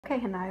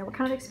Okay, Haniah, what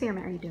kind of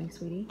experiment are you doing,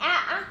 sweetie?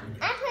 I'm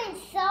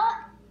putting salt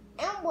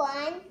in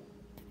one.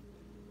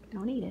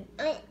 Don't eat it.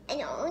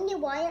 And only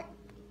one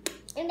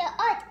in the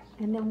other.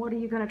 And then what are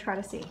you going to try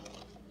to see?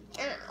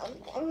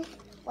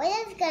 What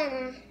is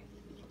gonna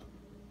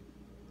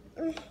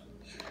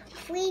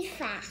freeze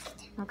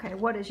fast? Okay,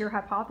 what is your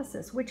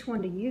hypothesis? Which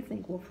one do you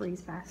think will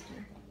freeze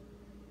faster?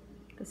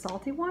 The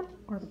salty one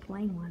or the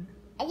plain one?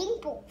 I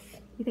think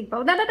both. You think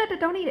both? No, no, no, no,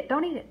 don't eat it.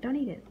 Don't eat it. Don't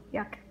eat it.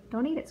 Yuck.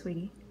 Don't eat it,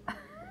 sweetie.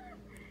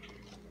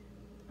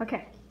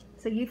 Okay,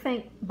 so you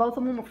think both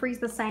of them will freeze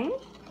the same?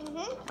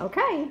 Mm-hmm.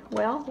 Okay,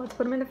 well, let's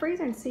put them in the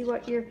freezer and see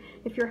what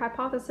if your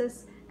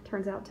hypothesis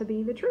turns out to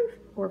be the truth,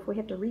 or if we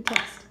have to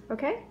retest,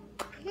 okay?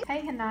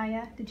 Hey,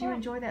 Haniah, did you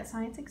enjoy that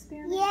science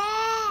experiment?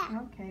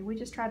 Yeah. Okay, we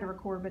just tried to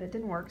record, but it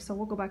didn't work, so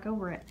we'll go back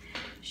over it.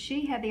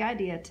 She had the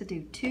idea to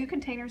do 2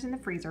 containers in the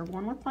freezer,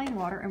 one with plain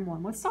water and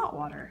one with salt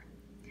water.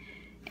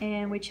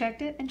 And we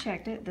checked it and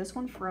checked it. This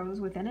one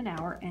froze within an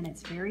hour, and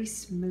it's very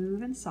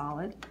smooth and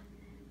solid.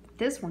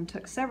 This one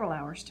took several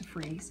hours to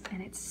freeze,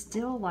 and it's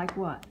still like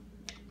what?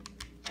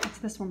 What's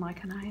this one like,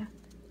 Haniah?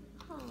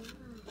 Oh,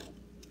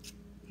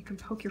 You can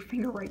poke your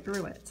finger right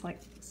through it. It's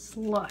like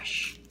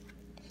slush.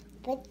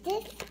 but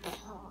this.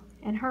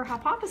 And her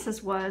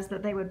hypothesis was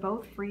that they would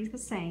both freeze the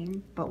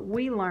same, but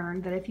we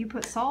learned that if you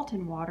put salt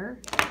in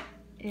water,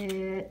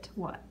 it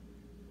what?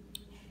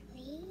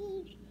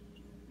 Freeze.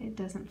 It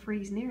doesn't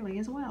freeze nearly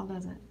as well,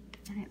 does it?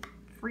 And it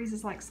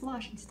freezes like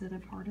slush instead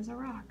of hard as a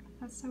rock.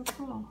 That's so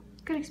cool.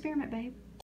 Good experiment, babe.